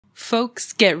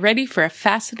Folks, get ready for a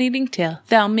fascinating tale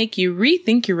that'll make you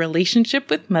rethink your relationship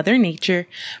with Mother Nature.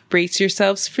 Brace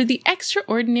yourselves for the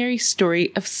extraordinary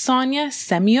story of Sonja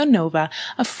Semyonova,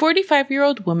 a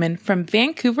 45-year-old woman from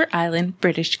Vancouver Island,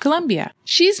 British Columbia.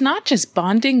 She's not just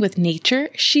bonding with nature,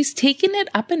 she's taken it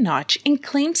up a notch and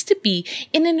claims to be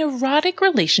in an erotic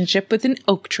relationship with an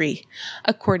oak tree.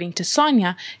 According to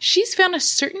Sonja, she's found a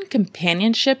certain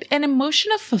companionship and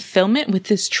emotional fulfillment with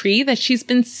this tree that she's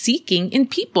been seeking in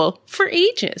people for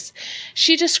ages.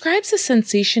 She describes the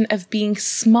sensation of being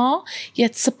small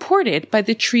yet supported by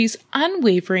the tree's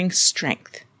unwavering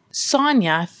strength.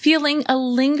 Sonja, feeling a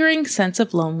lingering sense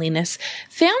of loneliness,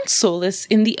 found solace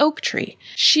in the oak tree.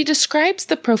 She describes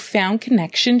the profound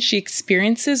connection she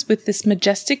experiences with this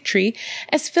majestic tree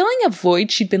as filling a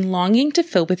void she'd been longing to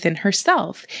fill within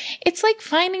herself. It's like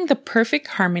finding the perfect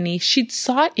harmony she'd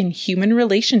sought in human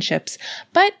relationships,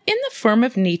 but in the form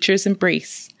of nature's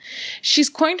embrace. She's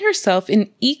coined herself an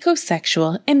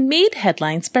ecosexual and made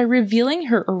headlines by revealing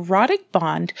her erotic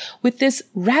bond with this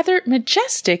rather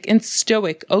majestic and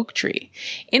stoic oak tree.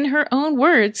 In her own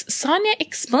words, Sonja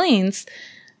explains,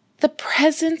 "The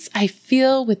presence I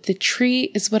feel with the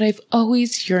tree is what I've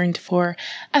always yearned for,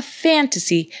 a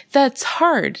fantasy that's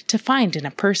hard to find in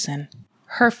a person."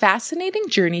 Her fascinating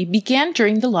journey began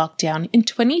during the lockdown in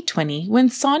 2020 when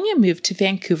Sonja moved to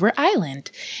Vancouver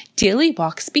Island. Daily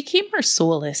walks became her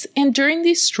solace, and during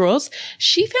these strolls,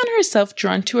 she found herself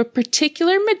drawn to a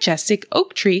particular majestic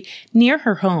oak tree near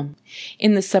her home.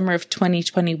 In the summer of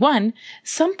 2021,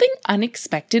 something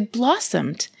unexpected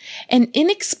blossomed. An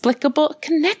inexplicable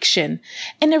connection,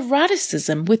 an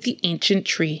eroticism with the ancient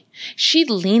tree. She'd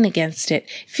lean against it,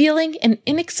 feeling an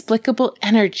inexplicable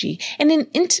energy and an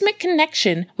intimate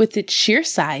connection with its sheer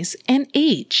size and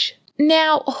age.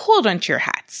 Now, hold on to your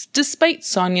hats. Despite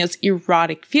Sonja's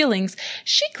erotic feelings,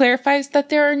 she clarifies that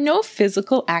there are no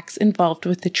physical acts involved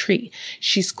with the tree.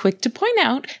 She's quick to point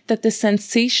out that the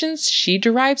sensations she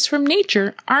derives from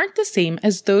nature aren't the same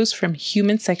as those from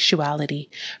human sexuality.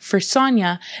 For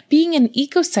Sonja, being an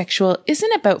ecosexual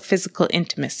isn't about physical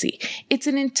intimacy. It's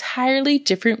an entirely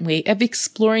different way of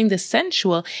exploring the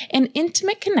sensual and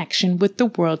intimate connection with the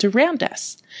world around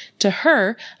us. To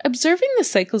her, observing the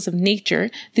cycles of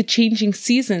nature, the changing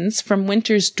seasons from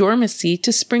winter's dormancy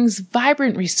to spring's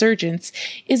vibrant resurgence,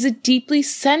 is a deeply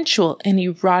sensual and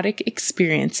erotic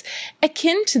experience,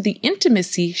 akin to the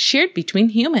intimacy shared between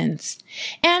humans.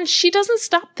 And she doesn't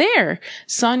stop there.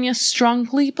 Sonja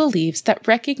strongly believes that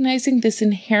recognizing this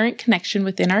inherent connection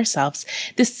within ourselves,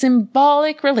 this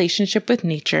symbolic relationship with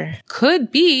nature, could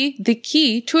be the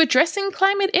key to addressing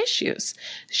climate issues.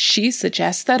 She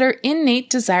suggests that our innate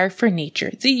desire for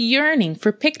nature, the yearning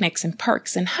for picnics and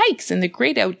parks and hikes in the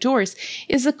great outdoors,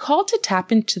 is a call to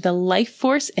tap into the life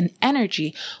force and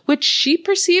energy which she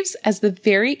perceives as the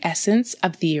very essence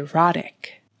of the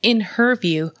erotic. In her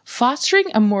view, fostering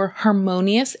a more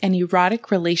harmonious and erotic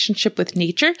relationship with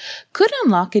nature could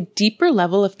unlock a deeper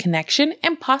level of connection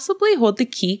and possibly hold the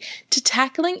key to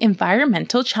tackling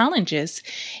environmental challenges.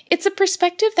 It's a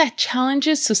perspective that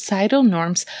challenges societal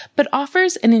norms but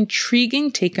offers an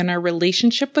intriguing take on our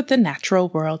relationship with the natural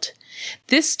world.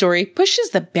 This story pushes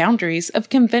the boundaries of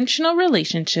conventional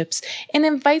relationships and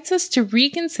invites us to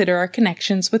reconsider our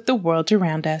connections with the world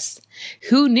around us.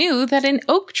 Who knew that an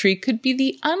oak tree could be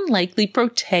the unlikely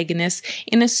protagonist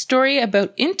in a story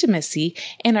about intimacy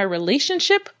and our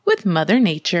relationship with Mother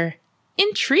Nature?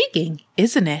 Intriguing,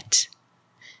 isn't it?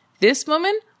 This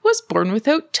woman was born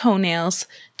without toenails.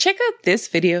 Check out this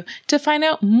video to find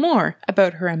out more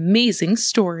about her amazing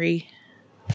story.